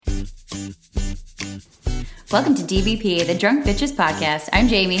Welcome to DBP, the Drunk Bitches Podcast. I'm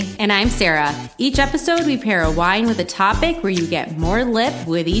Jamie. And I'm Sarah. Each episode, we pair a wine with a topic where you get more lip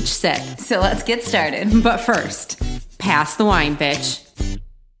with each sip. So let's get started. But first, pass the wine, bitch.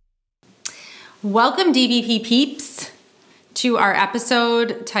 Welcome, DBP peeps, to our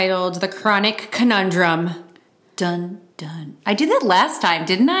episode titled The Chronic Conundrum. Dun, dun. I did that last time,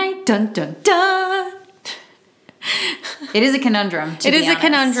 didn't I? Dun, dun, dun. It is a conundrum, It is a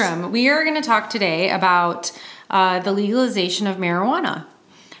conundrum. We are going to talk today about the legalization of marijuana.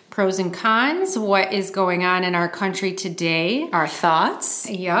 Pros and cons, what is going on in our country today. Our thoughts.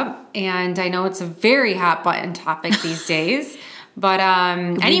 Yep. And I know it's a very hot button topic these days. But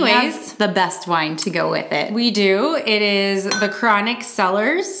anyways. The best wine to go with it. We do. It is the Chronic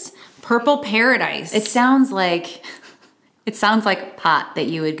Cellars Purple Paradise. It sounds like pot that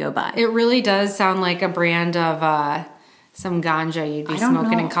you would go buy. It really does sound like a brand of some ganja you'd be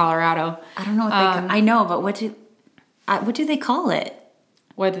smoking in Colorado. I don't know what I know, but what do they call it?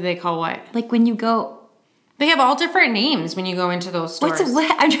 What do they call what? Like when you go... They have all different names when you go into those stores.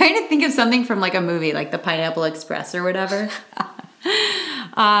 I'm trying to think of something from like a movie, like the Pineapple Express or whatever.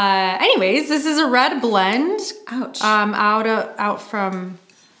 Anyways, this is a red blend. Ouch. Out from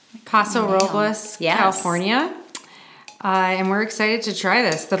Paso Robles, California. And we're excited to try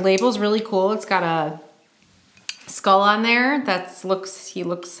this. The label's really cool. It's got a skull on there he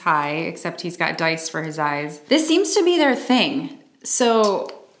looks high, except he's got dice for his eyes. This seems to be their thing. So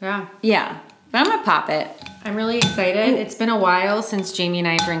yeah. But I'm gonna pop it. I'm really excited. Ooh. It's been a while since Jamie and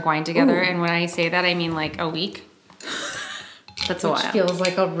I drink wine together. Ooh. And when I say that, I mean like a week. That's a while. Which feels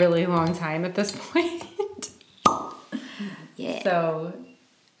like a really long time at this point. Yeah. So.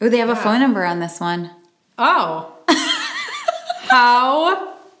 Oh, they have a phone number on this one. Oh.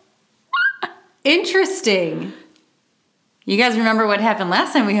 How interesting. You guys remember what happened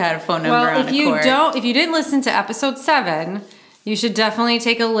last time we had a phone number on if you didn't listen to episode 7, you should definitely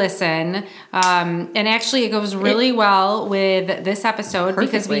take a listen. And actually, it goes really well with this episode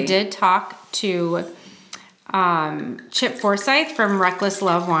because we did talk to Chip Forsyth from Reckless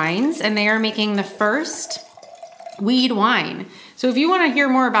Love Wines, and they are making the first weed wine. So if you want to hear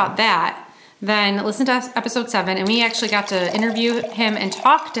more about that, then listen to episode 7, and we actually got to interview him and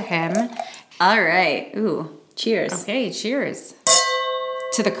talk to him. All right. Ooh, cheers. Okay, cheers.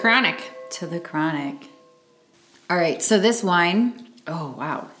 To the Chronic. To the Chronic. All right, so this wine, oh,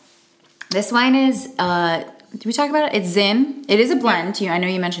 wow. This wine is, did we talk about it? It's Zin. It is a blend. I know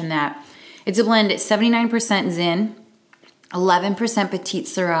you mentioned that. It's a blend. It's 79% Zin, 11% Petite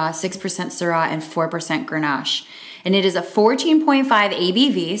Syrah, 6% Syrah, and 4% Grenache. And it is a 14.5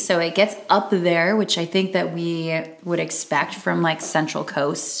 ABV, so it gets up there, which I think that we would expect from like Central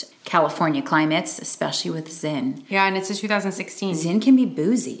Coast California climates, especially with Zin. Yeah, and it's a 2016. Zin can be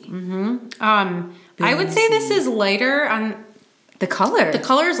boozy. Mm-hmm. I would say this is lighter on... The color. The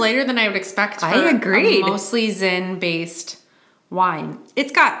color is lighter than I would expect for a mostly Zin-based wine.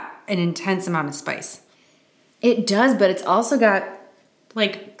 It's got an intense amount of spice. It does, but it's also got...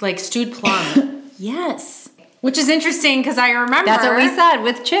 Like stewed plum. Yes. Which is interesting because I remember... That's what we said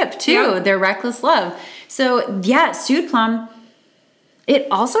with Chip, too. Yeah. Their Reckless Love. So, yeah, stewed plum. It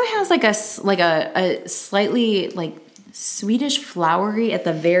also has like a slightly like Swedish flowery at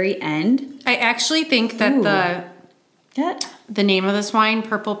the very end. I actually think that the name of this wine,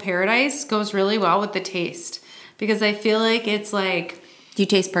 Purple Paradise, goes really well with the taste. Because I feel like it's like... Do you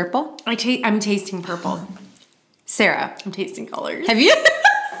taste purple? I'm tasting purple. Sarah. I'm tasting colors. Have you...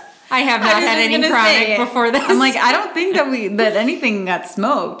 I have not had any Chronic before this. I'm like, I don't think that anything got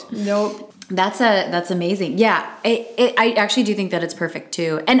smoked. Nope. That's amazing. Yeah, I actually do think that it's perfect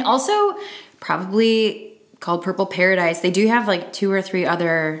too. And also probably called Purple Paradise. They do have like 2 or 3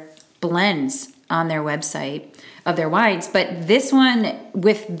 other blends on their website of their wines. But this one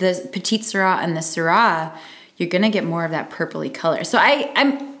with the Petite Syrah and the Syrah, you're going to get more of that purpley color. So I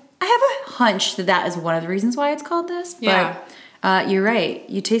have a hunch that is one of the reasons why it's called this. Yeah. But you're right.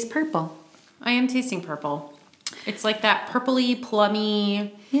 You taste purple. I am tasting purple. It's like that purpley,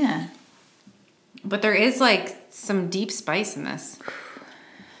 plummy. Yeah. But there is like some deep spice in this.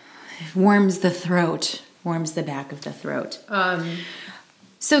 It warms the throat. Warms the back of the throat.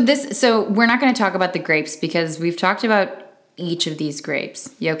 So we're not going to talk about the grapes because we've talked about each of these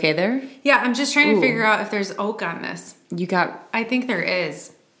grapes. You okay there? Yeah, I'm just trying to figure out if there's oak on this. I think there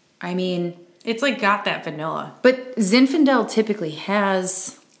is. I mean... It's like got that vanilla. But Zinfandel typically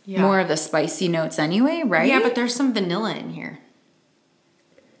has more of the spicy notes anyway, right? Yeah, but there's some vanilla in here.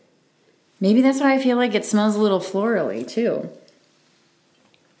 Maybe that's why I feel like it smells a little florally too.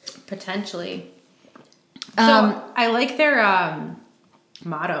 Potentially. So I like their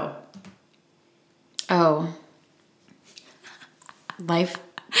motto. Oh. Life.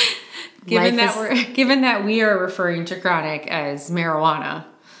 Given that we are referring to chronic as marijuana.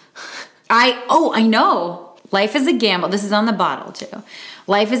 I know. Life is a gamble. This is on the bottle too.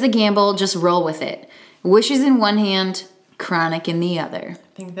 Life is a gamble. Just roll with it. Wishes in one hand, chronic in the other.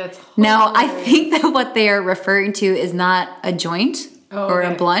 I think that's hilarious. Now, I think that what they are referring to is not a joint or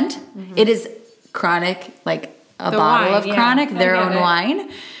a blunt. Mm-hmm. It is chronic, like a bottle of chronic, their own wine.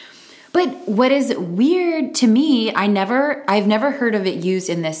 But what is weird to me, I've never heard of it used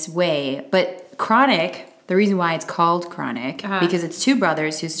in this way, but chronic, the reason why it's called chronic, because it's two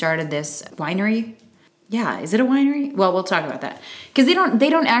brothers who started this winery. Yeah, is it a winery? Well, we'll talk about that. Because they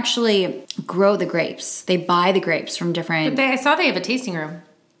don't actually grow the grapes. They buy the grapes from different... But I saw they have a tasting room.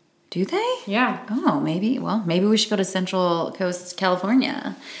 Do they? Yeah. Oh, maybe. Well, maybe we should go to Central Coast,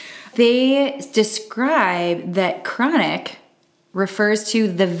 California. They describe that chronic refers to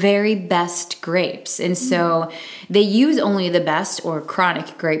the very best grapes. And so they use only the best or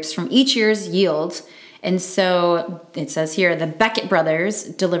chronic grapes from each year's yield. And so it says here, the Beckett brothers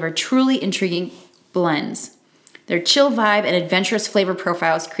deliver truly intriguing blends. Their chill vibe and adventurous flavor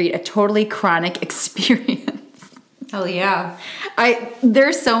profiles create a totally chronic experience. Hell yeah.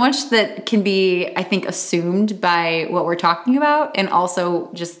 There's so much that can be, I think, assumed by what we're talking about, and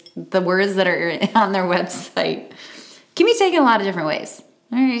also just the words that are on their website can be taken a lot of different ways.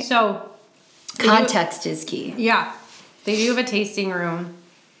 All right. So context is key. Yeah. They do have a tasting room.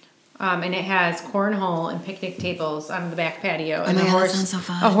 And it has cornhole and picnic tables on the back patio. And that sounds so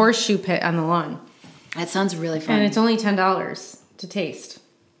fun. A horseshoe pit on the lawn. That sounds really fun. And it's only $10 to taste.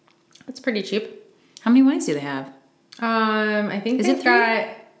 That's pretty cheap. How many wines do they have? I think I think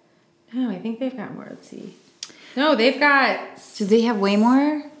they've got more. Let's see. No, they've got... Do they have way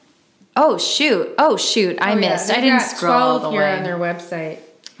more? Oh, shoot. I missed. Yeah. I didn't scroll all the way. 12 here on their website.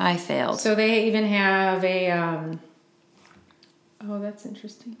 I failed. So they even have a... Oh, that's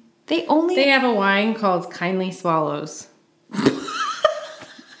interesting. They have a wine called Kindly Swallows.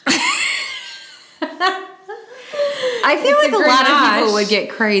 I feel like a lot of people would get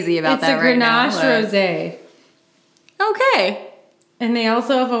crazy about that right now. It's a Grenache Rosé. Okay. And they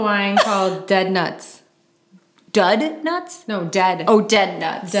also have a wine called Dead Nuts. Dud nuts? No, dead. Oh, dead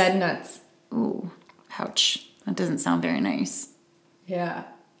nuts. Dead nuts. Ooh, ouch. That doesn't sound very nice. Yeah.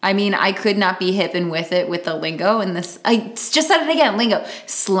 I mean, I could not be hip and with it with the lingo and this. I just said it again, lingo.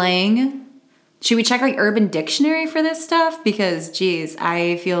 Slang. Should we check like Urban Dictionary for this stuff? Because, geez,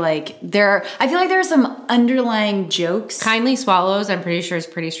 I feel like there are some underlying jokes. Kindly Swallows, I'm pretty sure is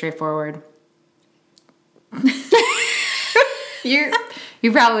pretty straightforward. You're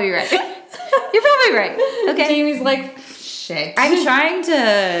probably right. You're probably right. Okay. Jamie's like, shit. I'm trying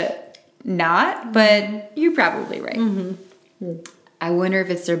to not, but you're probably right. Mm-hmm. I wonder if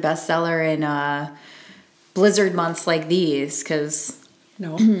it's their bestseller in blizzard months like these, because...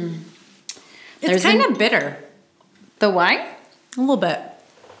 No. It's kind of bitter. The wine? A little bit.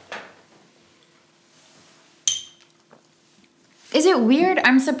 Is it weird?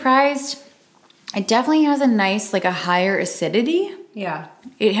 I'm surprised. It definitely has a nice, like a higher acidity. Yeah.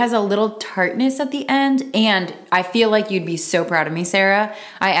 It has a little tartness at the end, and I feel like you'd be so proud of me, Sarah.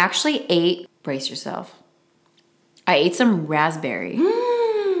 I actually ate, brace yourself, I ate some raspberry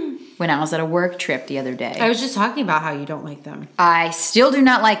when I was at a work trip the other day. I was just talking about how you don't like them. I still do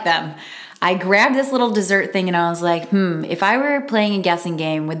not like them. I grabbed this little dessert thing and I was like, if I were playing a guessing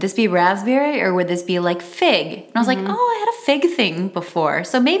game, would this be raspberry or would this be like fig? And I was like, oh, I had a fig thing before,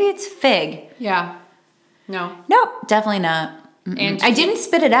 so maybe it's fig. Yeah. No. Nope, definitely not. And I didn't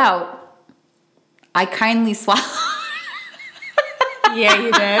spit it out. I kindly swallowed. Yeah,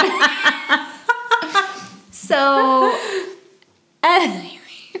 you did. So, at any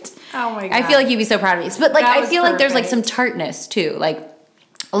rate, oh my God. I feel like you'd be so proud of me. But like, I feel like there's like perfect. some tartness too, like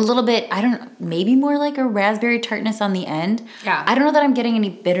a little bit. I don't know, maybe more like a raspberry tartness on the end. Yeah. I don't know that I'm getting any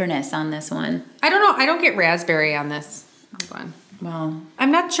bitterness on this one. I don't know. I don't get raspberry on this. Hold on. Well,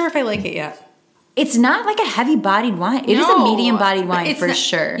 I'm not sure if I like it yet. it's not like a heavy-bodied wine. It is a medium-bodied wine for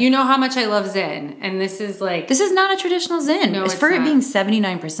sure. You know how much I love Zin, and this is like... This is not a traditional Zin. No, it's for not. it being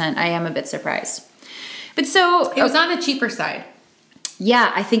 79%, I am a bit surprised. But so... It was on the cheaper side.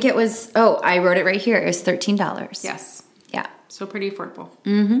 Yeah, I think it was... Oh, I wrote it right here. It was $13. Yes. Yeah. So pretty affordable.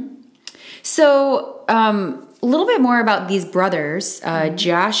 So, a little bit more about these brothers,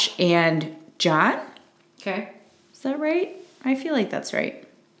 Josh and John. Okay. Is that right? I feel like that's right.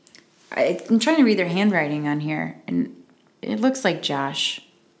 I'm trying to read their handwriting on here, and it looks like Josh.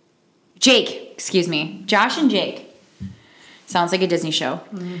 Jake, excuse me. Josh and Jake. Sounds like a Disney show.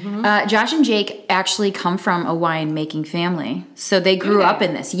 Josh and Jake actually come from a winemaking family. So they grew up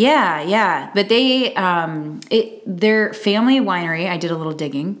in this. Yeah. But they, their family winery, I did a little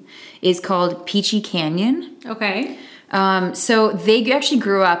digging, is called Peachy Canyon. Okay. So they actually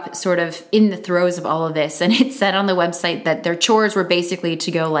grew up sort of in the throes of all of this. And it said on the website that their chores were basically to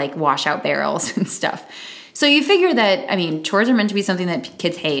go like wash out barrels and stuff. So you figure that, I mean, chores are meant to be something that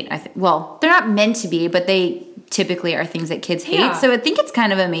kids hate. Well, they're not meant to be, but they typically are things that kids hate. Yeah. So I think it's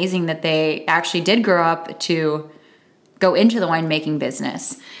kind of amazing that they actually did grow up to go into the winemaking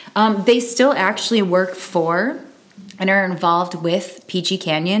business. They still actually work for and are involved with Peachy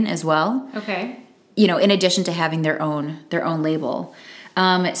Canyon as well. Okay. You know, in addition to having their own label.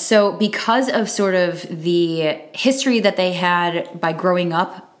 So because of sort of the history that they had by growing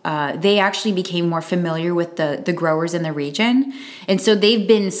up, they actually became more familiar with the growers in the region. And so they've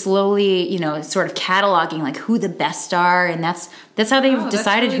been slowly, you know, sort of cataloging like who the best are. And that's how they've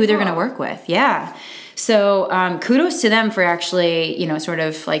decided really who they're cool. going to work with. Yeah. So kudos to them for actually, you know, sort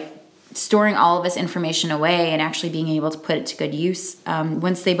of like storing all of this information away and actually being able to put it to good use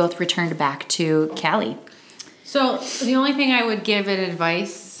once they both returned back to Cali. So the only thing I would give it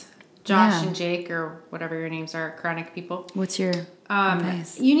advice, Josh Yeah. and Jake, or whatever your names are, chronic people. What's your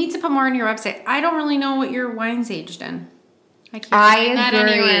advice? You need to put more on your website. I don't really know what your wine's aged in. I can't I find that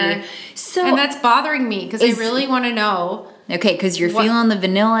agree. anywhere. So And that's bothering me because I really want to know. okay, because you're feeling the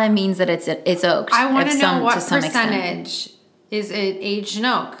vanilla means that it's oaked. I want of to know some- what to some extent. percentage is it aged in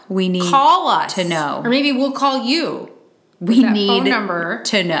oak. We need call us to know. or maybe we'll call you. We that need phone number.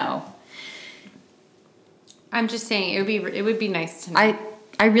 to know. I'm just saying it would be nice to know.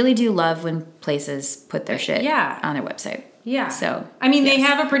 I really do love when places put their shit Yeah. on their website. Yeah. So I mean, they yes.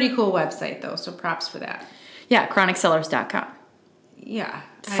 have a pretty cool website though, so props for that. Yeah, chronicsellers.com. Yeah.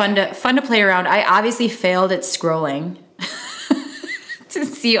 Fun to play around. I obviously failed at scrolling to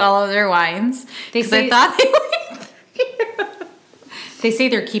see all of their wines because I thought they were. They say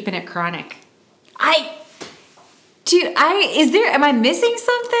they're keeping it chronic. Am I missing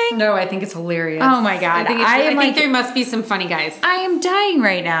something? No, I think it's hilarious. Oh my God. I think there must be some funny guys. I am dying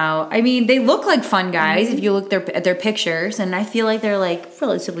right now. I mean, they look like fun guys if you look at their pictures, and I feel like they're like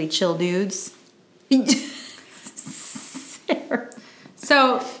relatively chill dudes.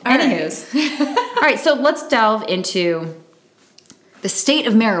 So, anywho's. All right, so let's delve into the state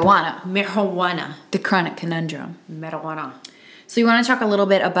of marijuana, the chronic conundrum. Marijuana. So you want to talk a little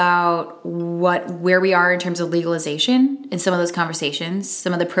bit about where we are in terms of legalization and some of those conversations,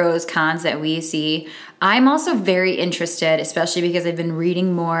 some of the pros, cons that we see. I'm also very interested, especially because I've been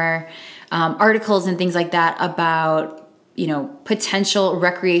reading more articles and things like that about, you know, potential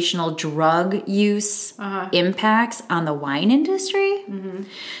recreational drug use impacts on the wine industry. Mm-hmm.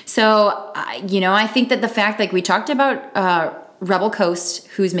 So, you know, I think that the fact, like we talked about Rebel Coast,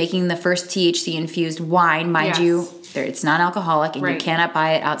 who's making the first THC infused wine, mind you, it's non-alcoholic, and you cannot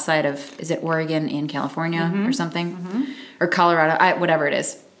buy it outside of, is it Oregon and California or something? Or Colorado, whatever it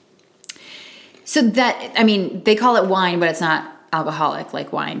is. So that, I mean, they call it wine, but it's not alcoholic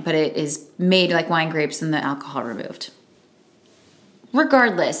like wine, but it is made like wine grapes and the alcohol removed.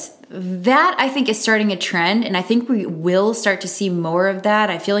 Regardless, that I think is starting a trend, and I think we will start to see more of that.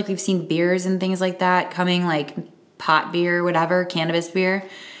 I feel like we've seen beers and things like that coming, like pot beer, whatever, cannabis beer.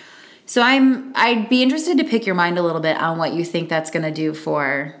 So I'd be interested to pick your mind a little bit on what you think that's going to do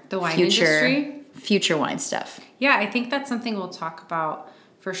for the wine industry, future wine stuff. Yeah, I think that's something we'll talk about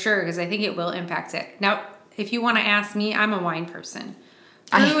for sure because I think it will impact it. Now, if you want to ask me, I'm a wine person.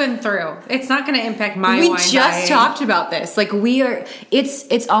 Through and through. It's not going to impact my wine. We just talked about this. Like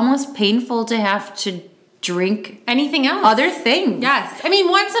it's almost painful to have to drink anything else. Other things. Yes. I mean,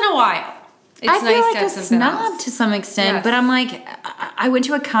 once in a while. I feel like a snob to some extent, but I'm like, I went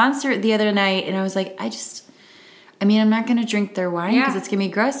to a concert the other night and I was like, I'm not going to drink their wine because it's going to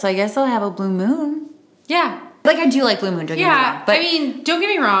be gross. So I guess I'll have a Blue Moon. Yeah. Like I do like Blue Moon, don't get me wrong. But I mean, don't get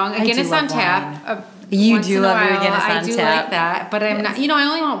me wrong. Again, it's on tap. You do love your Guinness on tap. I do like that, but I'm not, I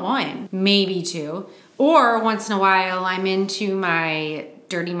only want one, maybe two. Or once in a while, I'm into my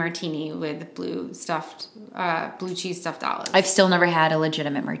dirty martini with blue cheese stuffed olives. I've still never had a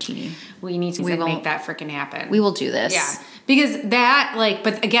legitimate martini. We need to make that freaking happen. We will do this. Yeah. Because that,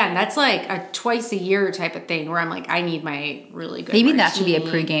 but again, that's like a twice a year type of thing where I'm like, I need my really good Maybe martini. that should be a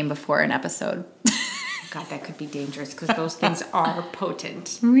pregame before an episode. God, that could be dangerous because those things are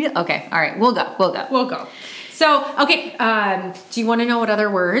potent. Okay. All right. We'll go. So, okay. Do you want to know what other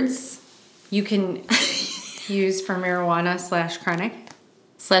words you can use for marijuana /chronic?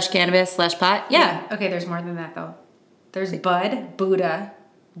 /cannabis/pot? Yeah. Okay, there's more than that though. There's bud, Buddha,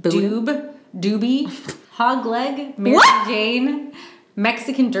 doob, doobie, hog leg, Mary Jane,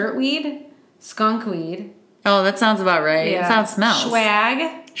 Mexican dirtweed, skunkweed. Oh, that sounds about right. Yeah. That's how it smells.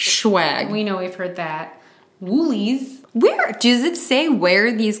 Swag. We We know we've heard that. Woolies. Where does it say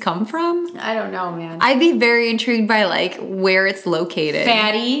where these come from? I don't know, man. I'd be very intrigued by like where it's located.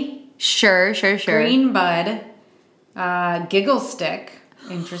 Fatty. Sure. Green bud. Giggle stick.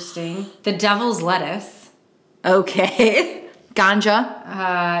 Interesting. The devil's lettuce. Okay. Ganja.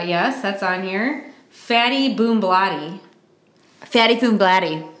 Yes, that's on here. Fatty boom blotty. Fatty Boom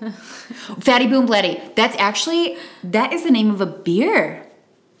Blatty. Fatty Boom Blatty. That is the name of a beer.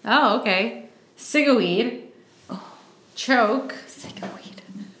 Oh, okay. Cigaweed. Choke. Cigaweed.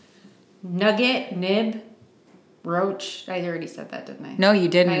 Nugget. Nib. Roach. I already said that, didn't I? No, you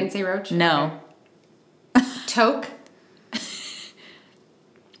didn't. I didn't say roach? No. Okay. Toke.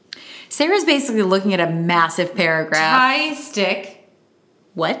 Sarah's basically looking at a massive paragraph. Tie stick.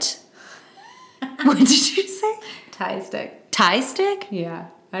 What? What did you say? Tie stick. Tie stick? Yeah.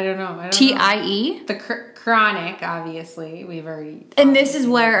 I don't know. T-I-E? The chronic, obviously. We've already... And this is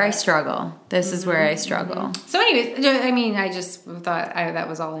where I struggle. So anyways, I mean, I just thought that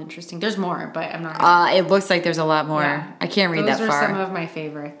was all interesting. There's more, but I'm not... It looks like there's a lot more. Yeah. I can't read that far. Those are some of my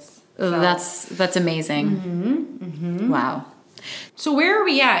favorites. So. That's amazing. Wow. So where are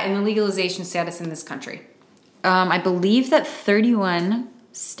we at in the legalization status in this country? I believe that 31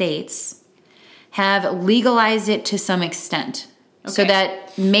 states have legalized it to some extent. Okay. So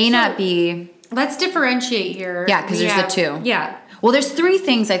that may not be... Let's differentiate here. Yeah, because there's the two. Yeah. Well, there's three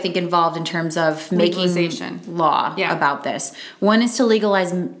things I think involved in terms of making law about this. One is to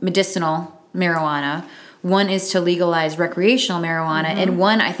legalize medicinal marijuana. One is to legalize recreational marijuana. And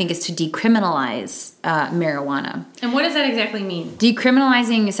one, I think, is to decriminalize marijuana. And what does that exactly mean?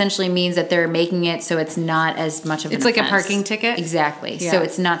 Decriminalizing essentially means that they're making it so it's not as much of an offense. It's like a parking ticket? Exactly. Yeah. So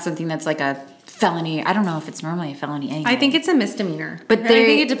it's not something that's like a felony. I don't know if it's normally a felony anyway. I think it's a misdemeanor. But I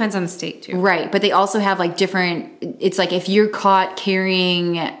think it depends on the state too. Right. But they also have like different, it's like if you're caught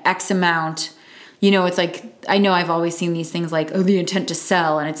carrying X amount, you know, it's like, I know I've always seen these things like, oh, the intent to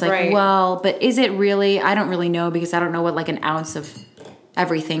sell. And it's like, well, but is it really? I don't really know because I don't know what like an ounce of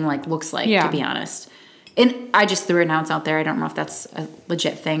everything like looks like, to be honest. And I just threw an ounce out there. I don't know if that's a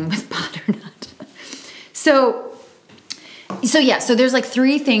legit thing with pot or not. So there's like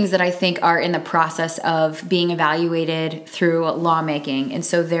three things that I think are in the process of being evaluated through lawmaking. And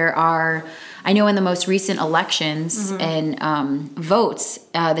so there are, I know in the most recent elections and votes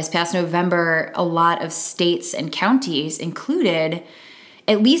this past November, a lot of states and counties included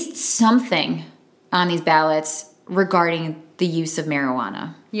at least something on these ballots regarding the use of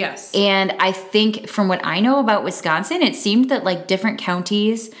marijuana. Yes. And I think from what I know about Wisconsin, it seemed that like different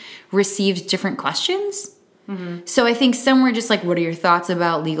counties received different questions. So I think some were just like, what are your thoughts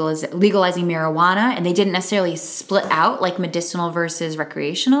about legalizing marijuana? And they didn't necessarily split out like medicinal versus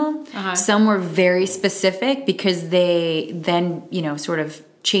recreational. Some were very specific because they then, you know, sort of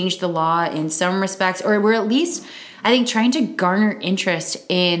changed the law in some respects, or were at least, I think, trying to garner interest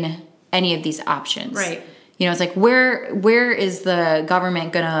in any of these options. Right. You know, it's like, where is the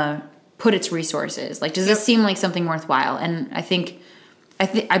government going to put its resources? Like, does this seem like something worthwhile? And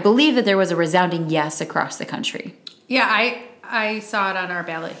I believe that there was a resounding yes across the country. Yeah, I saw it on our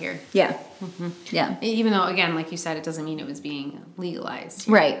ballot here. Yeah. Yeah. Even though, again, like you said, it doesn't mean it was being legalized.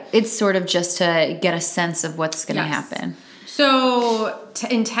 Right. It's sort of just to get a sense of what's going to happen. So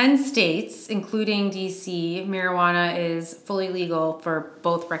in 10 states, including D.C., marijuana is fully legal for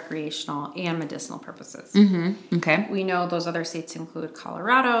both recreational and medicinal purposes. Okay. We know those other states include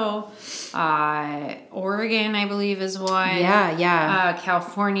Colorado, Oregon, I believe, is one. Yeah.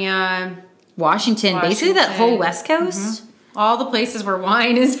 California. Washington. Basically that whole West Coast. All the places where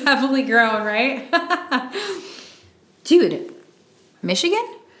wine is heavily grown, right? Dude,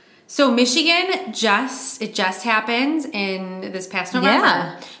 Michigan? So Michigan just happened in this past November.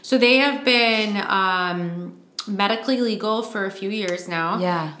 Yeah. So they have been medically legal for a few years now.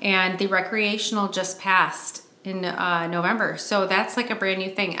 Yeah. And the recreational just passed in November. So that's like a brand new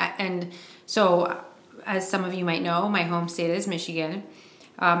thing. And so, as some of you might know, my home state is Michigan.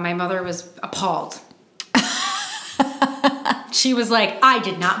 My mother was appalled. She was like, I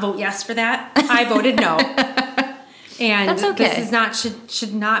did not vote yes for that. I voted no. And that's okay. This is not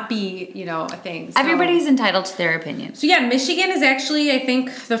should not be, you know, a thing. So. Everybody's entitled to their opinion. So yeah, Michigan is actually, I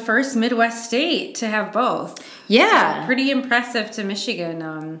think, the first Midwest state to have both. Yeah. So pretty impressive to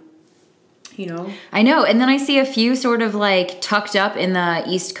Michigan, you know. I know. And then I see a few sort of like tucked up in the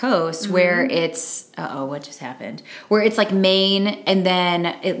East Coast where it's, what just happened? Where it's like Maine, and then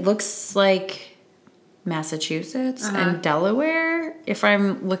it looks like Massachusetts and Delaware. If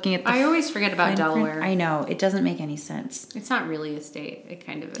I'm looking at the I always forget about Delaware. I know. It doesn't make any sense. It's not really a state. It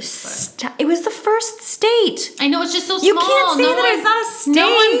kind of is. But. It was the first state. I know, it's just so small. You can't say that it's not a state.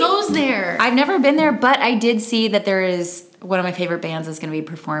 No one goes there. I've never been there, but I did see that there is one of my favorite bands is going to be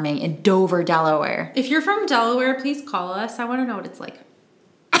performing in Dover, Delaware. If you're from Delaware, please call us. I want to know what it's like.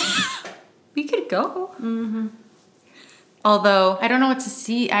 We could go. Mm-hmm. Although I don't know what to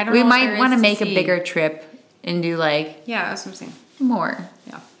see. I don't. We know might want to make see. a bigger trip and do like that's what I'm saying. More.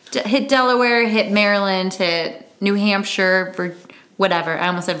 Yeah. Hit Delaware, hit Maryland, hit New Hampshire, for whatever. I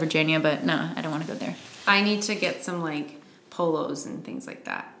almost said Virginia, but no, I don't want to go there. I need to get some like polos and things like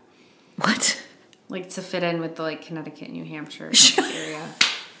that. What? Like to fit in with the like Connecticut, New Hampshire area.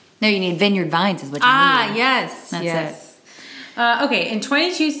 No, you need Vineyard Vines is what you need. Yes. That's it. Okay, in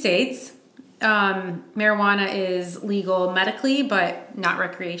 22 states, marijuana is legal medically, but not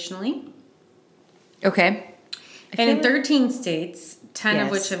recreationally. Okay. And in 13 states, 10 of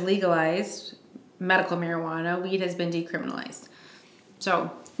Yes. which have legalized medical marijuana, weed has been decriminalized.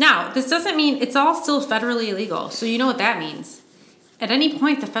 So now, this doesn't mean it's all still federally illegal. So you know what that means. At any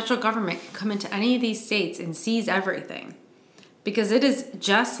point, the federal government can come into any of these states and seize everything. Because it is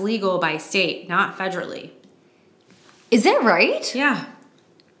just legal by state, not federally. Is that right? Yeah.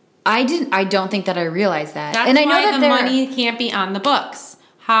 I don't think that I realized that. That's and I know why that the money can't be on the books.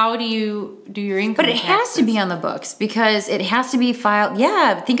 How do you do your income But it has to be on the books because it has to be filed.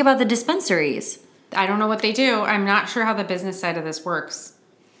 Yeah, think about the dispensaries. I don't know what they do. I'm not sure how the business side of this works.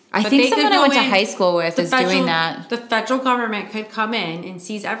 I But think they could someone I go went to in- high school with the is doing federal- that. The federal government could come in and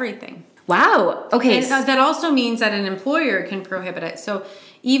seize everything. Wow. Okay. And that also means that an employer can prohibit it. So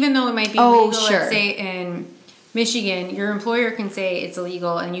even though it might be Oh, legal, sure. let's say in Michigan, your employer can say it's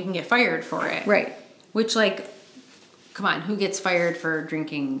illegal and you can get fired for it. Right. Which, like, come on, who gets fired for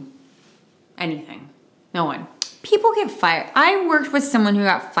drinking anything? No one. People get fired. I worked with someone who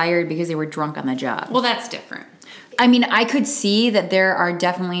got fired because they were drunk on the job. Well, that's different. I mean, I could see that there are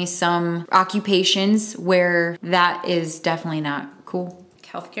definitely some occupations where that is definitely not cool.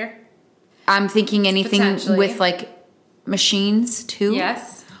 Healthcare? I'm thinking anything Potentially. with like machines too.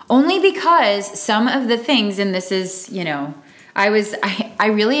 Yes. Only because some of the things, and this is, you know, I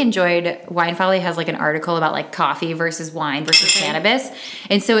really enjoyed Wine Folly has like an article about like coffee versus wine versus cannabis.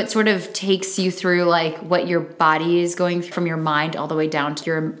 And so it sort of takes you through like what your body is going through from your mind all the way down to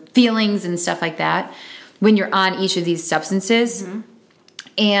your feelings and stuff like that when you're on each of these substances. Mm-hmm.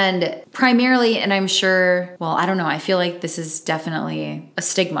 And primarily, and I'm sure, well, I don't know, I feel like this is definitely a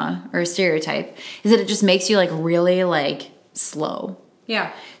stigma or a stereotype, is that it just makes you like really like slow.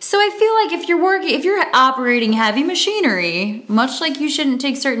 Yeah. So I feel like if you're operating heavy machinery, much like you shouldn't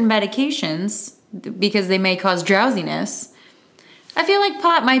take certain medications because they may cause drowsiness, I feel like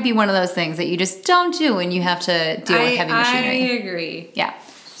pot might be one of those things that you just don't do when you have to deal with heavy machinery. I agree. Yeah.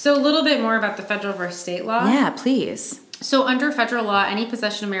 So a little bit more about the federal versus state law. Yeah, please. So under federal law, any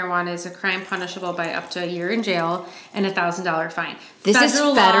possession of marijuana is a crime punishable by up to a year in jail and $1,000 fine. This is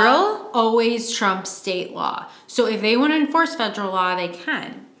federal? Law always trumps state law. So if they want to enforce federal law, they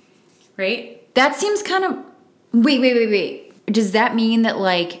can. Right? That seems kind of... Wait. Does that mean that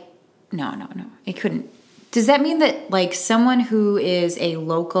like... No. It couldn't. Does that mean that like someone who is a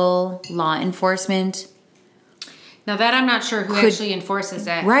local law enforcement... Now that I'm not sure who actually enforces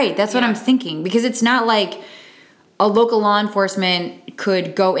it. Right, that's what I'm thinking. Because it's not like a local law enforcement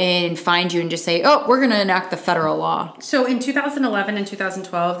could go in and find you and just say, oh, we're going to enact the federal law. So in 2011 and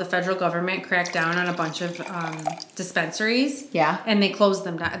 2012, the federal government cracked down on a bunch of dispensaries. Yeah. And they closed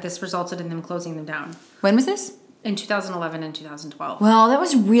them down. This resulted in them closing them down. When was this? In 2011 and 2012. Well, that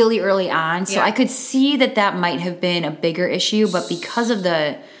was really early on. So Yeah. I could see that might have been a bigger issue. But because of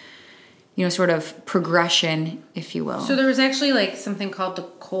the... you know, sort of progression, if you will. So there was actually like something called the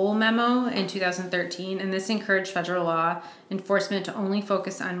Cole Memo in 2013, and this encouraged federal law enforcement to only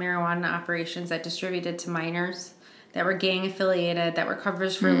focus on marijuana operations that distributed to minors, that were gang affiliated, that were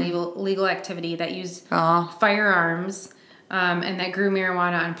coverage for legal activity, that used firearms, and that grew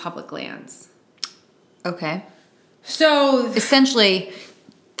marijuana on public lands. Okay. So essentially,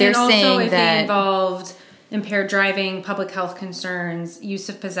 they're saying also if that they involved impaired driving, public health concerns, use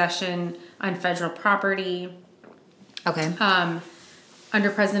of possession on federal property. Okay. Under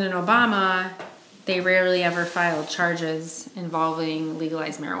President Obama, they rarely ever filed charges involving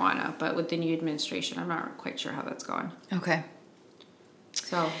legalized marijuana, but with the new administration, I'm not quite sure how that's going. Okay.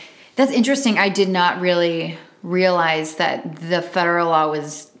 So that's interesting. I did not really realize that the federal law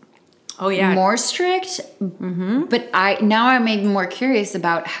was more strict. Mm-hmm. But now I'm maybe more curious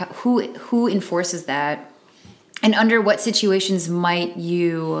about who enforces that. And under what situations might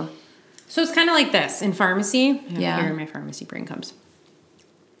you So it's kind of like this in pharmacy. Yeah. Here my pharmacy brain comes.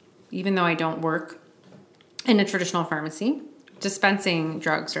 Even though I don't work in a traditional pharmacy, dispensing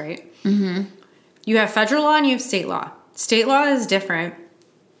drugs, right? Mm-hmm. You have federal law and you have state law. State law is different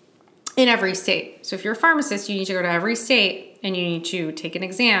in every state. So if you're a pharmacist, you need to go to every state and you need to take an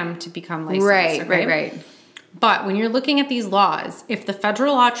exam to become licensed. Right. But when you're looking at these laws, if the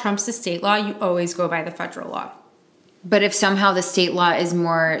federal law trumps the state law, you always go by the federal law. But if somehow the state law is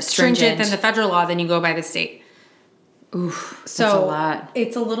more stringent than the federal law, then you go by the state. Oof, so that's a lot.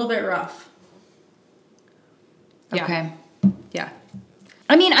 It's a little bit rough. Yeah. Okay. Yeah.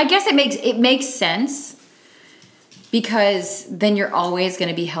 I mean, I guess it makes sense because then you're always going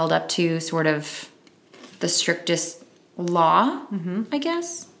to be held up to sort of the strictest law, I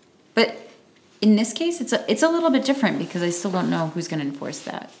guess. But in this case, it's a little bit different because I still don't know who's going to enforce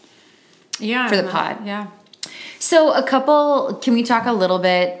that. Yeah. For the pod. Yeah. So can we talk a little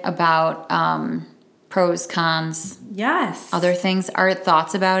bit about pros, cons? Yes. Other things, our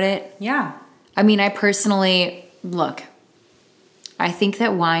thoughts about it? Yeah. I mean, I personally, look, I think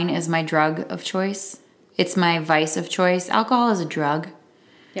that wine is my drug of choice. It's my vice of choice. Alcohol is a drug.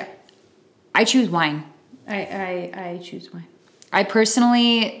 Yeah. I choose wine. I choose wine. I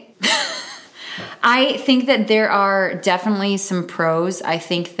personally, I think that there are definitely some pros. I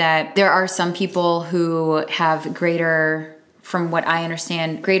think that there are some people who have greater, from what I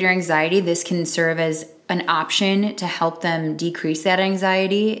understand, greater anxiety. This can serve as an option to help them decrease that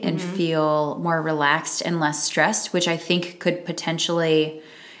anxiety and feel more relaxed and less stressed, which I think could potentially,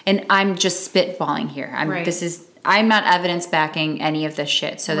 and I'm just spitballing here. I'm not evidence backing any of this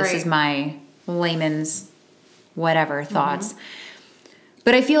shit. So this is my layman's whatever thoughts.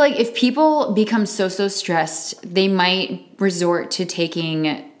 But I feel like if people become so stressed, they might resort to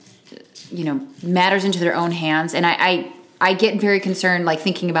taking, matters into their own hands. And I get very concerned, like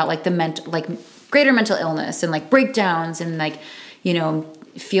thinking about like greater mental illness and like breakdowns and like,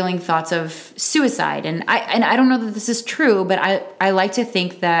 feeling thoughts of suicide. And I don't know that this is true, but I like to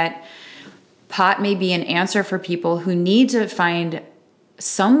think that pot may be an answer for people who need to find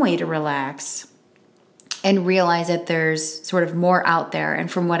some way to relax and realize that there's sort of more out there.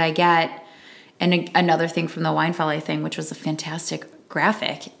 And from what I get, and another thing from the Wine Folly thing, which was a fantastic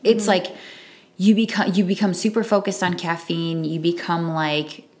graphic, it's like you become super focused on caffeine, you become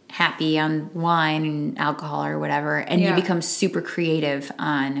like happy on wine and alcohol or whatever, and you become super creative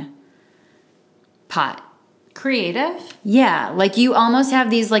on pot. Creative? Yeah, like you almost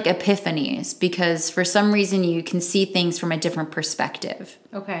have these like epiphanies because for some reason you can see things from a different perspective.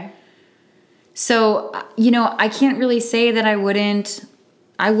 Okay. So, I can't really say that I wouldn't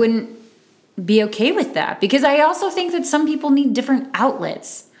be okay with that because I also think that some people need different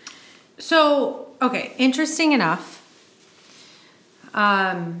outlets. So, okay, interesting enough. Okay,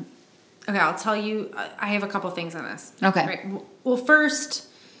 I'll tell you, I have a couple things on this. Okay. Right. Well, first,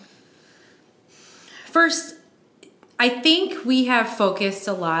 I think we have focused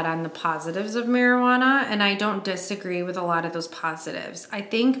a lot on the positives of marijuana, and I don't disagree with a lot of those positives. I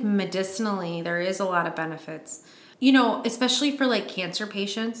think medicinally, there is a lot of benefits, especially for like cancer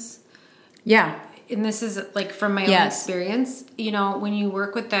patients. Yeah. And this is like from my own experience, when you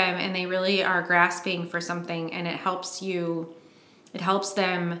work with them and they really are grasping for something and it helps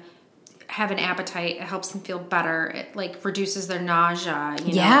them have an appetite, it helps them feel better, it like reduces their nausea,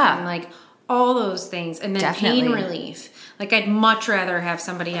 and like all those things. And then pain relief. Like I'd much rather have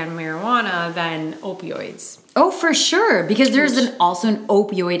somebody on marijuana than opioids. Oh, for sure. Because there's also an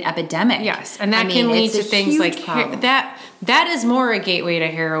opioid epidemic. Yes. And that can lead to things like that is more a gateway to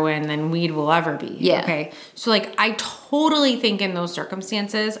heroin than weed will ever be. Yeah. Okay. So like I totally think in those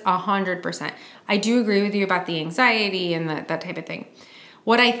circumstances, 100%. I do agree with you about the anxiety and that type of thing.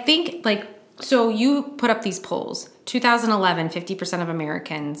 What I think so you put up these polls. 2011, 50% of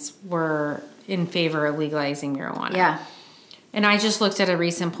Americans were in favor of legalizing marijuana. Yeah. And I just looked at a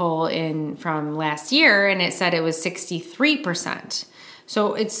recent poll from last year, and it said it was 63%.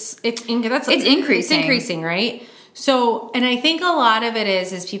 So it's increasing. It's increasing, right? So, and I think a lot of it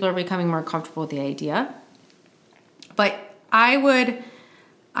is people are becoming more comfortable with the idea. But I would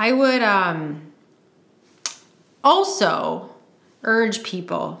also urge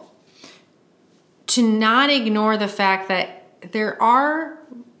people to not ignore the fact that there are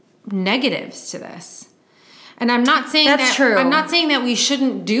negatives to this. And I'm not saying that's true. I'm not saying that we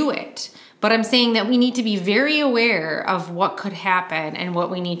shouldn't do it, but I'm saying that we need to be very aware of what could happen and what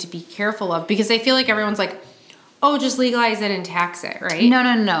we need to be careful of, because I feel like everyone's like, oh, just legalize it and tax it, right?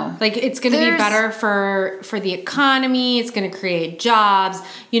 No. Like it's going to be better for the economy. It's going to create jobs.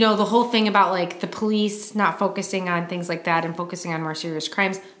 The whole thing about like the police not focusing on things like that and focusing on more serious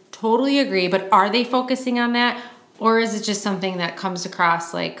crimes. totally agree. But are they focusing on that? Or is it just something that comes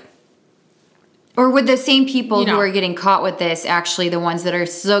across like... Or would the same people You know. who are getting caught with this actually the ones that are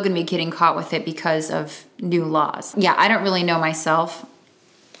still going to be getting caught with it because of new laws? Yeah, I don't really know myself.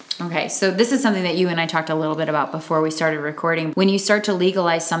 Okay, so this is something that you and I talked a little bit about before we started recording. When you start to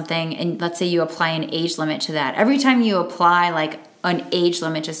legalize something and let's say you apply an age limit to that, every time you apply like an age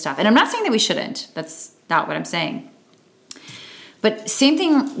limit to stuff, and I'm not saying that we shouldn't, that's not what I'm saying. But same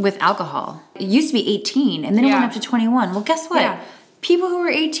thing with alcohol. It used to be 18 and then it went up to 21. Well, guess what? Yeah. People who were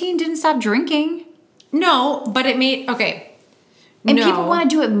 18 didn't stop drinking. No, but it made... Okay. And people want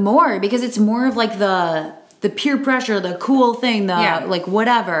to do it more because it's more of like the peer pressure, the cool thing, like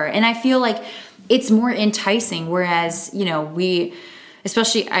whatever. And I feel like it's more enticing. Whereas, you know,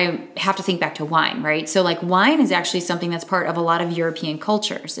 especially I have to think back to wine, right? So like wine is actually something that's part of a lot of European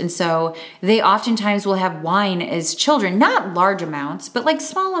cultures. And so they oftentimes will have wine as children, not large amounts, but like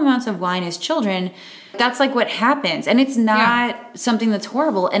small amounts of wine as children. That's like what happens. And it's not something that's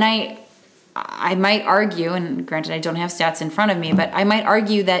horrible. And I might argue, and granted I don't have stats in front of me, but I might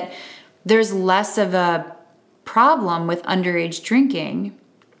argue that there's less of a problem with underage drinking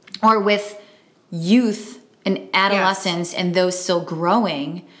or with youth and adolescents and those still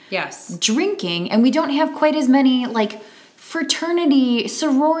growing drinking, and we don't have quite as many like fraternity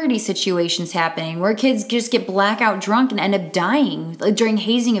sorority situations happening where kids just get blackout drunk and end up dying like during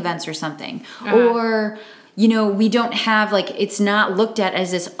hazing events or something. Or you know, we don't have like, it's not looked at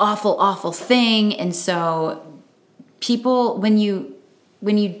as this awful thing. And so people, when you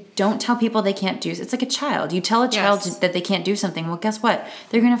don't tell people they can't do, it's like a child. You tell a child that they can't do something. Well, guess what?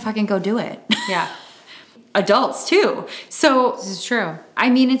 They're going to fucking go do it. Yeah. Adults too. So This is true. I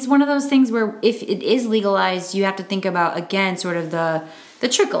mean, it's one of those things where if it is legalized, you have to think about, again, sort of the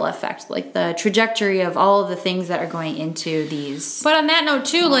trickle effect, like the trajectory of all of the things that are going into these. But on that note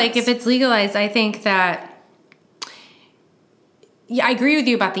too, like if it's legalized, I think that, yeah, I agree with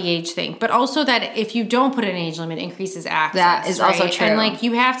you about the age thing, but also that if you don't put an age limit, it increases access. That is also true. And like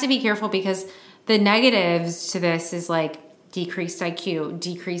you have to be careful because the negatives to this is like decreased IQ,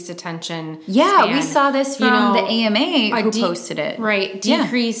 decreased attention. Yeah, span. we saw this from the AMA who posted it. Right,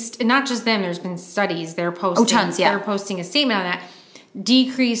 decreased, and not just them, there's been studies, they're posting. Oh, tons, yeah. They're posting a statement on that.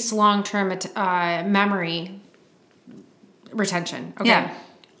 Decreased long-term memory retention. Okay. Yeah.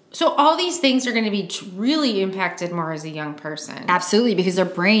 So all these things are going to be really impacted more as a young person. Absolutely, because their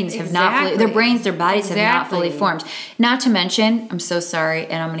brains have not fully, their bodies have not fully formed. Not to mention, I'm so sorry,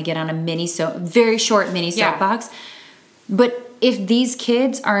 and I'm going to get on a very short mini soapbox. But if these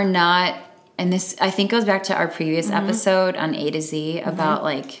kids are not, and this I think goes back to our previous episode on A to Z about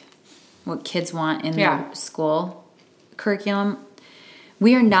like what kids want in their school curriculum.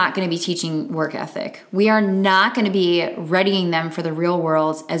 We are not going to be teaching work ethic. We are not going to be readying them for the real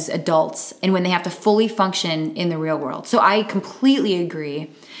world as adults and when they have to fully function in the real world. So I completely agree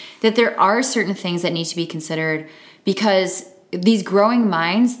that there are certain things that need to be considered because these growing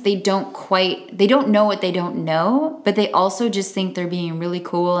minds, they don't know what they don't know, but they also just think they're being really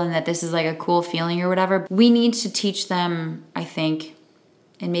cool and that this is like a cool feeling or whatever. We need to teach them, I think,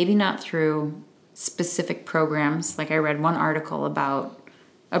 and maybe not through specific programs. Like I read one article about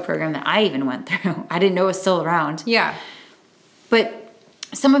a program that I even went through. I didn't know it was still around. Yeah. But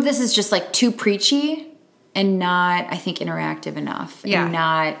some of this is just like too preachy and not, I think, interactive enough. Yeah. And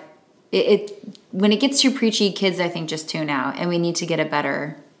not, when it gets too preachy, kids, I think, just tune out. And we need to get a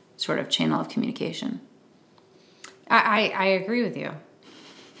better sort of channel of communication. I agree with you.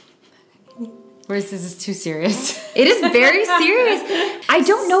 Or is this too serious? It is very serious. I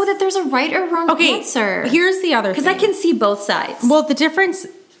don't know that there's a right or wrong answer. Here's the other thing. Because I can see both sides. Well, the difference...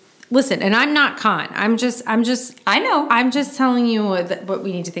 Listen, and I'm not Khan. I'm just. I know. I'm just telling you what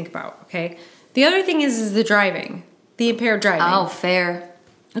we need to think about. Okay. The other thing is the driving, the impaired driving. Oh, fair.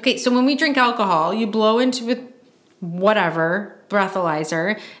 Okay, so when we drink alcohol, you blow into it, whatever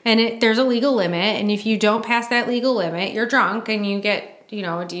breathalyzer, and there's a legal limit. And if you don't pass that legal limit, you're drunk and you get a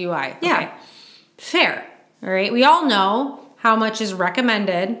DUI. Yeah. Okay. Fair. All right. We all know how much is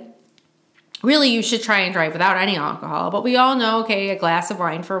recommended. Really, you should try and drive without any alcohol. But we all know, okay, a glass of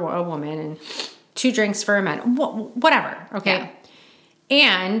wine for a woman and 2 drinks for a man. Whatever, okay?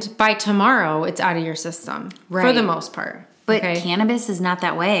 Yeah. And by tomorrow, it's out of your system for the most part. But cannabis is not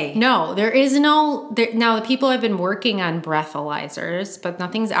that way. No, there is no... now, the people have been working on breathalyzers, but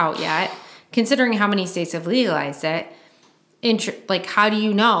nothing's out yet. Considering how many states have legalized it, how do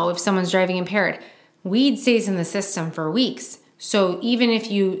you know if someone's driving impaired? Weed stays in the system for weeks. So even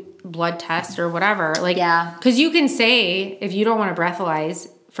if you blood test or whatever, because you can say, if you don't want to breathalyze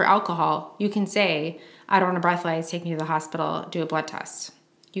for alcohol, you can say, I don't want to breathalyze, take me to the hospital, do a blood test.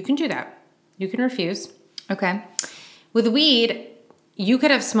 You can do that. You can refuse. Okay. With weed, you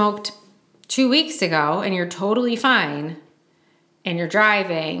could have smoked 2 weeks ago and you're totally fine and you're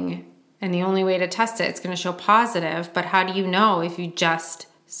driving and the only way to test it, it's going to show positive. But how do you know if you just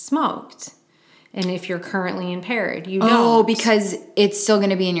smoked and if you're currently impaired? You don't. Oh, because it's still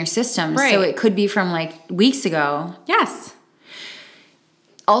going to be in your system. Right. So it could be from like weeks ago. Yes.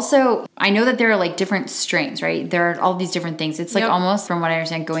 Also, I know that there are like different strains, right? There are all these different things. It's like almost, from what I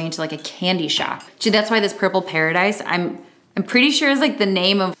understand, going into like a candy shop. So that's why this Purple Paradise, I'm pretty sure is like the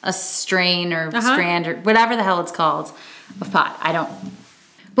name of a strain or strand or whatever the hell it's called of pot. I don't.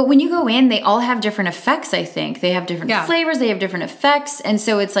 But when you go in, they all have different effects, I think. They have different flavors, they have different effects. And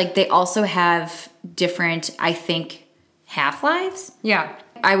so it's like they also have different, I think, half-lives. Yeah.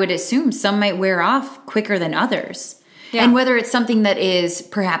 I would assume some might wear off quicker than others. Yeah. And whether it's something that is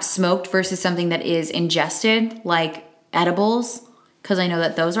perhaps smoked versus something that is ingested, like edibles, because I know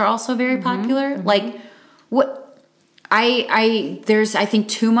that those are also very popular. Like, what there's, I think,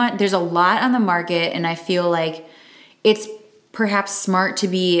 too much, there's a lot on the market, and I feel like it's perhaps smart to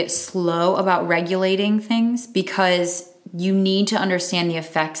be slow about regulating things because you need to understand the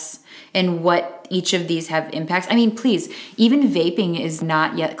effects and what each of these have impacts. I mean, please, even vaping is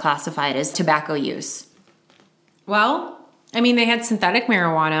not yet classified as tobacco use. Well, I mean, they had synthetic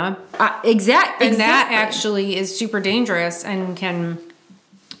marijuana. Exactly. And that actually is super dangerous and can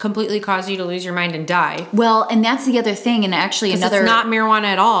completely cause you to lose your mind and die. Well, and that's the other thing. And actually another... It's not marijuana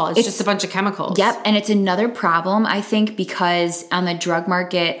at all. It's just a bunch of chemicals. Yep. And it's another problem, I think, because on the drug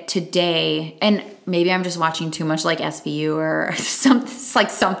market today, and maybe I'm just watching too much like SVU or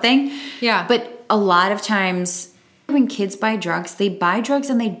something. Yeah. But a lot of times when kids buy drugs, they buy drugs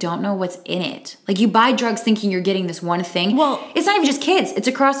and they don't know what's in it. Like, you buy drugs thinking you're getting this one thing. Well, it's not even just kids. It's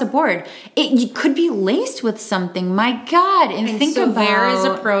across the board. You could be laced with something. My God. And think so about... there is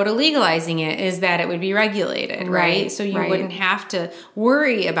a pro to legalizing it, is that it would be regulated, right? So you wouldn't have to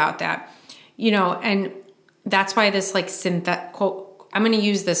worry about that. You know, and that's why this like synthetic, quote, I'm going to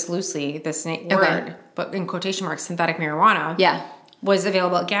use this loosely, this word, but in quotation marks, synthetic marijuana. Yeah. Was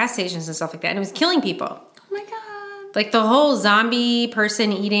available at gas stations and stuff like that. And it was killing people. Oh my God. Like the whole zombie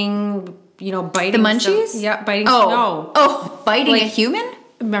person eating, you know, biting. The munchies? Biting. Biting like, a human?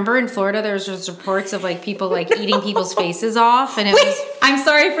 Remember in Florida, there was just reports of like people like eating people's faces off. And it was. I'm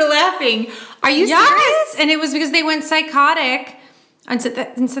sorry for laughing. Are you serious? And it was because they went psychotic on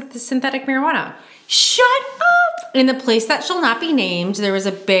synthetic marijuana. Shut up. In the place that shall not be named, there was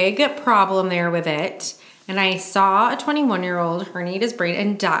a big problem there with it. And I saw a 21-year-old herniate his brain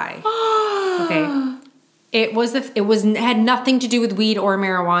and die. Okay. It had nothing to do with weed or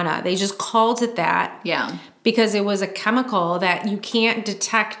marijuana. They just called it that. Yeah. Because it was a chemical that you can't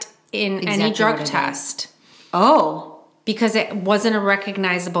detect in any drug test. Oh. Because it wasn't a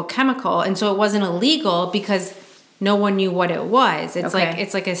recognizable chemical, and so it wasn't illegal because no one knew what it was. It's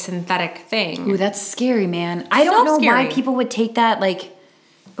like a synthetic thing. Ooh, that's scary, man. I don't know why people would take that like.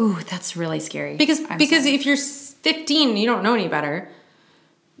 Ooh, that's really scary. Because if you're 15, you don't know any better.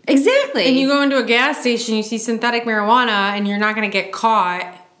 Exactly. And you go into a gas station, you see synthetic marijuana, and you're not going to get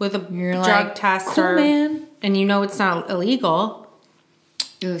caught with a drug test, cool, man. And you know it's not illegal.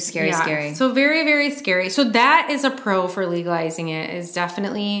 Ooh, scary. So very, very scary. So that is a pro for legalizing it, is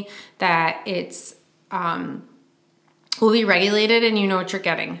definitely that it's will be regulated and you know what you're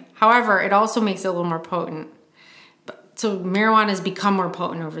getting. However, it also makes it a little more potent. So marijuana has become more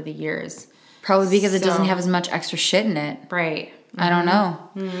potent over the years. Probably because it doesn't have as much extra shit in it. Right. I don't know.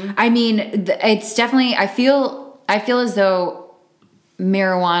 Mm-hmm. I mean, it's definitely, I feel as though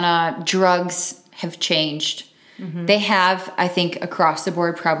marijuana drugs have changed. Mm-hmm. They have, I think, across the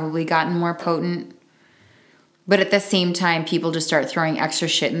board probably gotten more potent. But at the same time, people just start throwing extra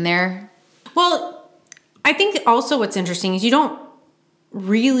shit in there. Well, I think also what's interesting is you don't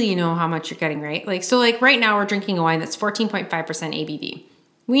really know how much you're getting, right? Like, so like right now we're drinking a wine that's 14.5% ABV.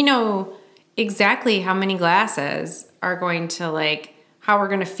 We know exactly how many glasses are going to like how we're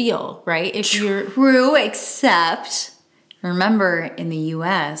going to feel, right? If you're true, except remember in the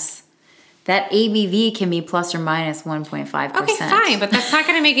US that ABV can be plus or minus 1.5%. Okay, fine, but that's not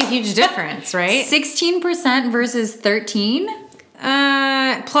going to make a huge difference, right? 16% versus 13?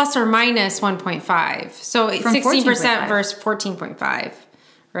 Plus or minus 1.5. So 16% versus 14.5,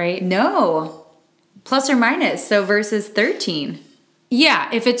 right? No. Plus or minus, so versus 13. Yeah,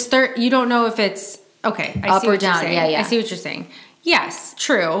 if it's you don't know if it's okay. I up see or what down. You're saying. Yeah. I see what you're saying. Yes,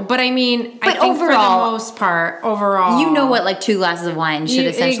 true. But I mean, I think overall, for the most part, overall, you know what like 2 glasses of wine should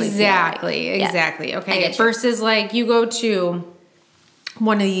essentially exactly, feel like. Exactly. Okay. Versus like you go to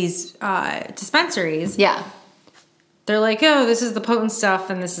one of these dispensaries. Yeah. they're like, oh, this is the potent stuff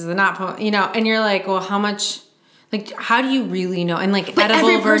and this is the not potent, you know, and you're like, well, how much, like, how do you really know? And like but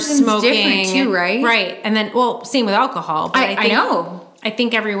edible versus smoking. Different too, right? Right. And then, well, same with alcohol. But I know. I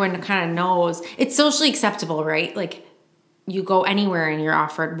think everyone kind of knows. It's socially acceptable, right? Like, you go anywhere and you're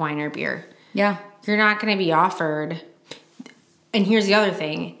offered wine or beer. Yeah. You're not going to be offered. And here's the other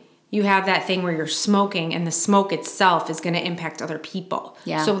thing. You have that thing where you're smoking and the smoke itself is going to impact other people.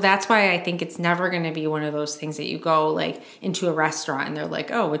 Yeah. So that's why I think it's never going to be one of those things that you go like into a restaurant and they're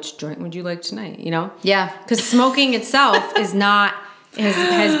like, oh, which joint would you like tonight? You know? Yeah. Because smoking itself is not,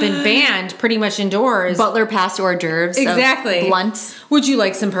 has been banned pretty much indoors. Butler passed hors d'oeuvres. Exactly. Blunts. Would you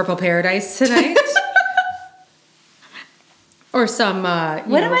like some Purple Paradise tonight? Or some,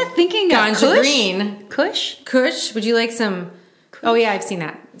 what am I thinking of? Ganja Green. Kush? Kush? Would you like some... Oh, yeah, I've seen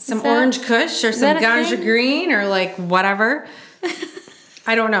that. Some orange kush or some ganja green or like whatever.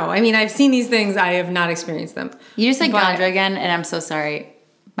 I don't know. I mean, I've seen these things. I have not experienced them. You just said ganja again, and I'm so sorry.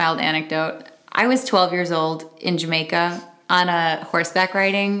 Mild anecdote. I was 12 years old in Jamaica on a horseback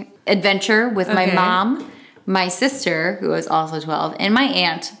riding adventure with my mom, my sister, who was also 12, and my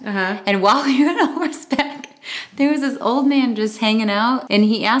aunt. And while we were on horseback, there was this old man just hanging out, and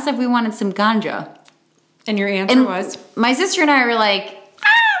he asked if we wanted some ganja. And your answer was? My sister and I were like,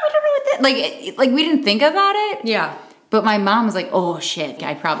 we don't know what that... Like, we didn't think about it. Yeah. But my mom was like, oh, shit,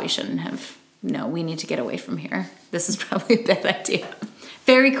 I probably shouldn't have. No, we need to get away from here. This is probably a bad idea.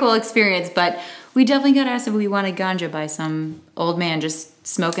 Very cool experience, but we definitely got asked if we wanted ganja by some old man just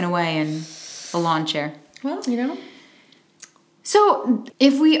smoking away in a lawn chair. Well, you know. So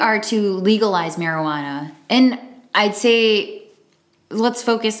if we are to legalize marijuana, and I'd say... let's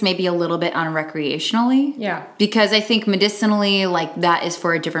focus maybe a little bit on recreationally. Yeah. Because I think medicinally, like, that is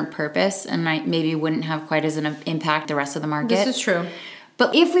for a different purpose and maybe wouldn't have quite as an impact the rest of the market. This is true.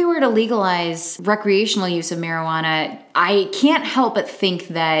 But if we were to legalize recreational use of marijuana, I can't help but think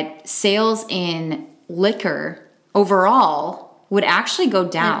that sales in liquor overall would actually go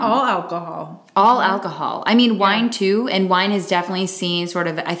down. And all alcohol. All alcohol. I mean, wine too, and wine has definitely seen sort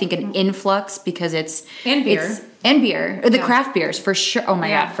of, I think, an influx because it's... And beer. And beer. The craft beers, for sure. Oh my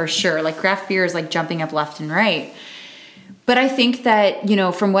God, for sure. Like, craft beer is like jumping up left and right. But I think that, you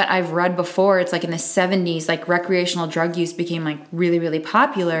know, from what I've read before, it's like in the 70s, like recreational drug use became like really, really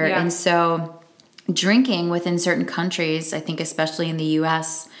popular. Yeah. And so drinking within certain countries, I think especially in the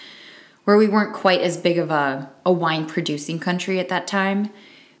US, where we weren't quite as big of a wine producing country at that time,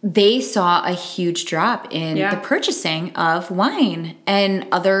 they saw a huge drop in the purchasing of wine and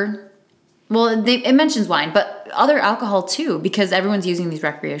other... Well, it mentions wine, but other alcohol too, because everyone's using these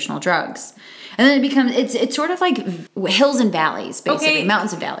recreational drugs. And then it becomes, it's sort of like hills and valleys, basically,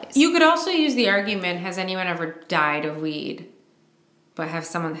 mountains and valleys. You could also use the argument, has anyone ever died of weed? But has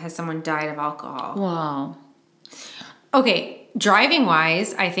someone died of alcohol? Wow. Okay, driving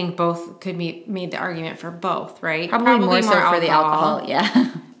wise, I think both could be made the argument for both, right? Probably more so for the alcohol,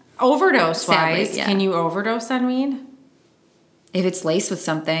 yeah. Overdose wise, Sadly, can you overdose on weed? If it's laced with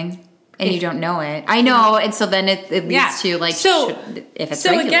something. And you don't know it. I know, and so then it leads to, like, if it's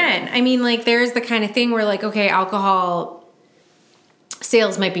regulated. Again, I mean, like, there's the kind of thing where, like, okay, alcohol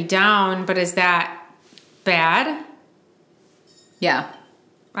sales might be down, but is that bad? Yeah.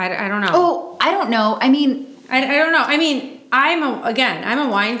 I don't know. Oh, I don't know. I mean... I don't know. I mean, I'm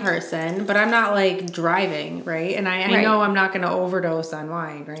a wine person, but I'm not, like, driving, right? And I know I'm not going to overdose on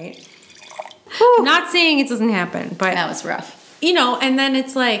wine, right? I'm not saying it doesn't happen, but... That was rough. You know, and then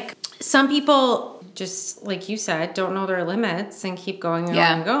it's like... Some people, just like you said, don't know their limits and keep going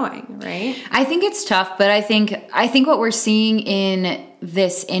and going, right? I think it's tough, but I think what we're seeing in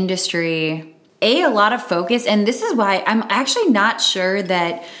this industry, a lot of focus, and this is why I'm actually not sure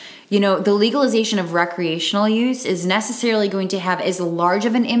that, you know, the legalization of recreational use is necessarily going to have as large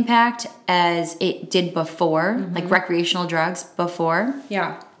of an impact as it did before, like recreational drugs before.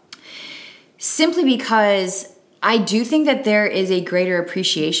 Yeah. Simply because... I do think that there is a greater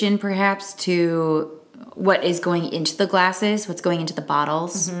appreciation, perhaps, to what is going into the glasses, what's going into the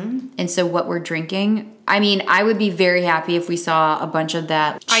bottles, and so what we're drinking. I mean, I would be very happy if we saw a bunch of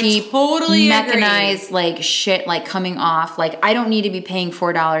that cheap, mechanized, like, shit, like, coming off. Like, I don't need to be paying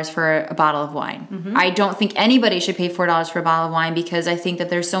 $4 for a bottle of wine. I don't think anybody should pay $4 for a bottle of wine because I think that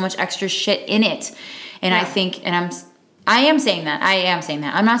there's so much extra shit in it. And I think, and I am saying that.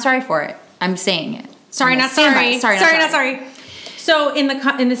 I'm not sorry for it. I'm saying it. Sorry, not sorry. Sorry, not sorry. So in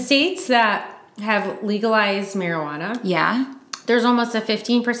the states that have legalized marijuana, there's almost a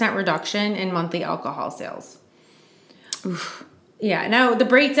 15% reduction in monthly alcohol sales. Oof. Yeah. Now the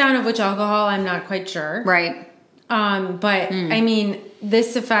breakdown of which alcohol, I'm not quite sure. Right. But I mean,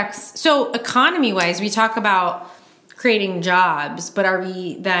 this affects. So economy wise, we talk about creating jobs, but are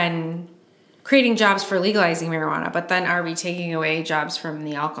we then creating jobs for legalizing marijuana, but then are we taking away jobs from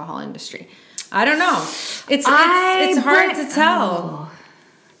the alcohol industry? I don't know. It's hard to tell.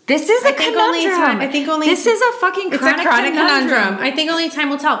 This is a conundrum. This is a fucking chronic conundrum. I think only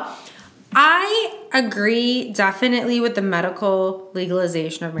time will tell. I agree definitely with the medical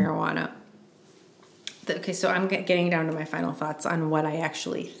legalization of marijuana. Okay, so I'm getting down to my final thoughts on what I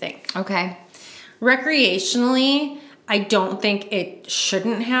actually think. Okay. Recreationally, I don't think it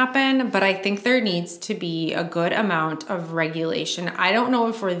shouldn't happen, but I think there needs to be a good amount of regulation. I don't know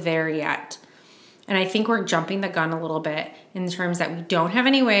if we're there yet. And I think we're jumping the gun a little bit in terms that we don't have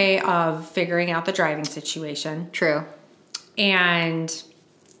any way of figuring out the driving situation. True. And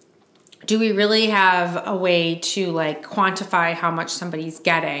do we really have a way to like quantify how much somebody's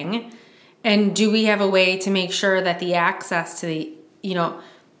getting? And do we have a way to make sure that the access to the,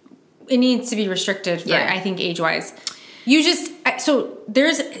 it needs to be restricted for, I think, age-wise.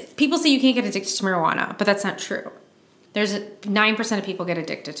 There's people say you can't get addicted to marijuana, but that's not true. There's 9% of people get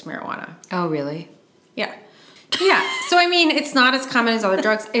addicted to marijuana. Oh, really? Yeah. Yeah. So, I mean, it's not as common as other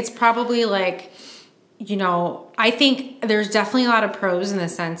drugs. It's probably like, I think there's definitely a lot of pros in the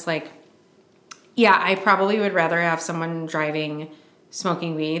sense like, yeah, I probably would rather have someone driving,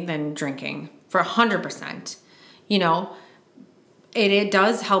 smoking weed than drinking for 100%. It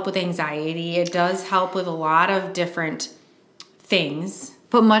does help with anxiety. It does help with a lot of different things.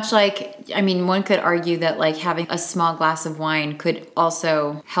 But much like, one could argue that like having a small glass of wine could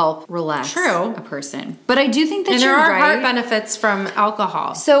also help relax a person. But I do think that there are heart benefits from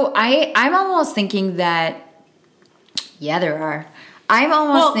alcohol. So I'm almost thinking that, yeah, there are. I'm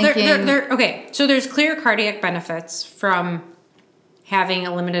almost thinking... Okay, so there's clear cardiac benefits from having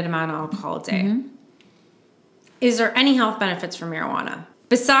a limited amount of alcohol a day. Mm-hmm. Is there any health benefits from marijuana?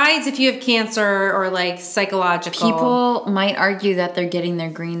 Besides if you have cancer or like psychological... People might argue that they're getting their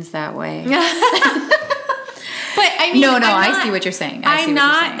greens that way. But I mean... No, I see what you're saying. I'm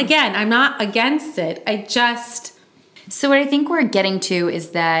not against it. I just... So what I think we're getting to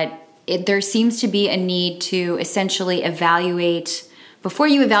is that there seems to be a need to essentially evaluate... Before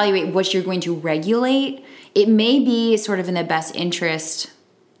you evaluate what you're going to regulate, it may be sort of in the best interest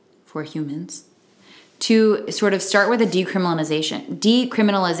for humans to sort of start with a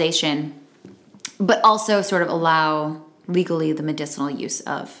decriminalization, but also sort of allow legally the medicinal use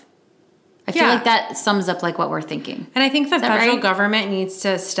of. I feel like that sums up like what we're thinking. And I think the federal government needs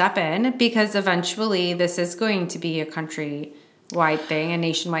to step in because eventually this is going to be a country-wide thing, a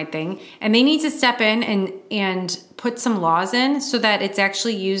nationwide thing. And they need to step in and put some laws in so that it's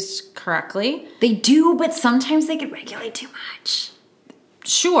actually used correctly. They do, but sometimes they can regulate too much.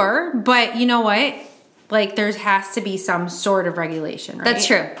 Sure, but you know what? Like, there has to be some sort of regulation, right? That's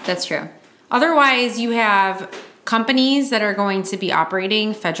true. Otherwise, you have companies that are going to be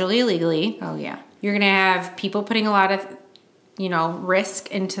operating federally illegally. Oh, yeah. You're going to have people putting a lot of,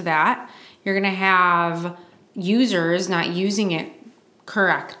 risk into that. You're going to have users not using it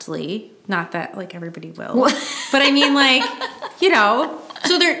correctly. Not that, like, everybody will. But, I mean, like,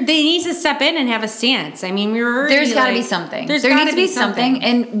 so they need to step in and have a stance. I mean, there's got to be something. There needs to be something.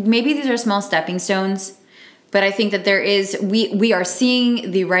 And maybe these are small stepping stones. But I think that we are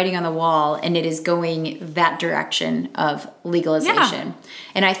seeing the writing on the wall, and it is going that direction of legalization. Yeah.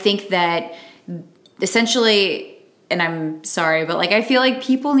 And I think that essentially, and I'm sorry, but like I feel like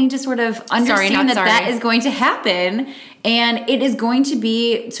people need to sort of understand that is going to happen, and it is going to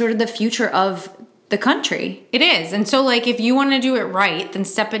be sort of the future of the country. It is. And so like if you want to do it right, then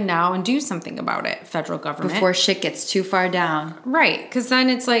step in now and do something about it, federal government. Before shit gets too far down. Right. Because then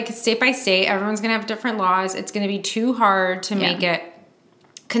it's like state by state, everyone's going to have different laws. It's going to be too hard to make it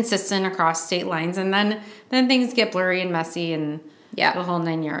consistent across state lines. And then things get blurry and messy and the whole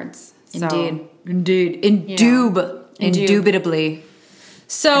 9 yards. Indeed. Indubitably.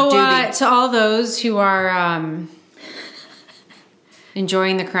 So to all those who are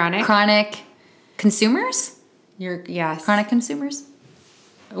enjoying the chronic consumers? Yes. Chronic consumers?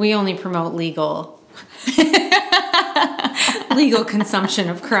 We only promote legal consumption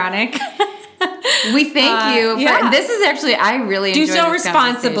of chronic. We thank you. This is actually, I really enjoy this do so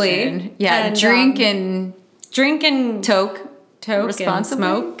responsibly. Yeah, and, drink and toke and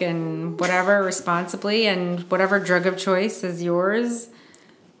smoke and whatever responsibly, and whatever drug of choice is yours,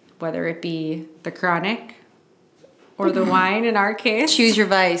 whether it be the chronic or the wine in our case. Choose your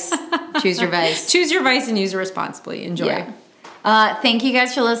vice. Choose your vice. Choose your vice and use it responsibly. Enjoy. Yeah. Thank you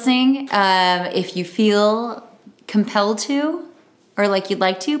guys for listening. If you feel compelled to, or like you'd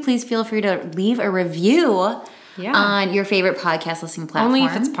like to, please feel free to leave a review on your favorite podcast listening platform. Only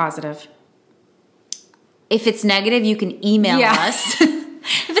if it's positive. If it's negative, you can email us.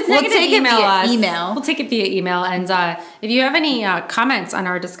 If it's negative, email us. We'll take it via email. And if you have any comments on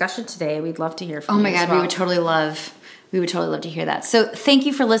our discussion today, we'd love to hear from you. Oh my God, we would totally love to hear that. So thank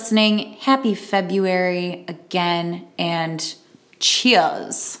you for listening. Happy February again, and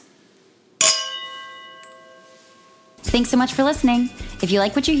cheers. Thanks so much for listening. If you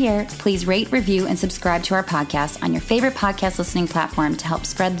like what you hear, please rate, review, and subscribe to our podcast on your favorite podcast listening platform to help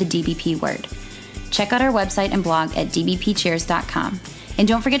spread the DBP word. Check out our website and blog at dbpcheers.com. And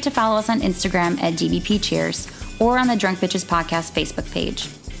don't forget to follow us on Instagram at dbpcheers or on the Drunk Bitches Podcast Facebook page.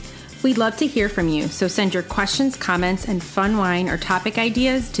 We'd love to hear from you, so send your questions, comments, and fun wine or topic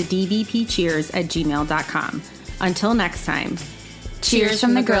ideas to dbpcheers@gmail.com. Until next time, cheers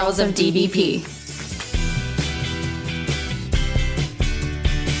from the girls of DBP.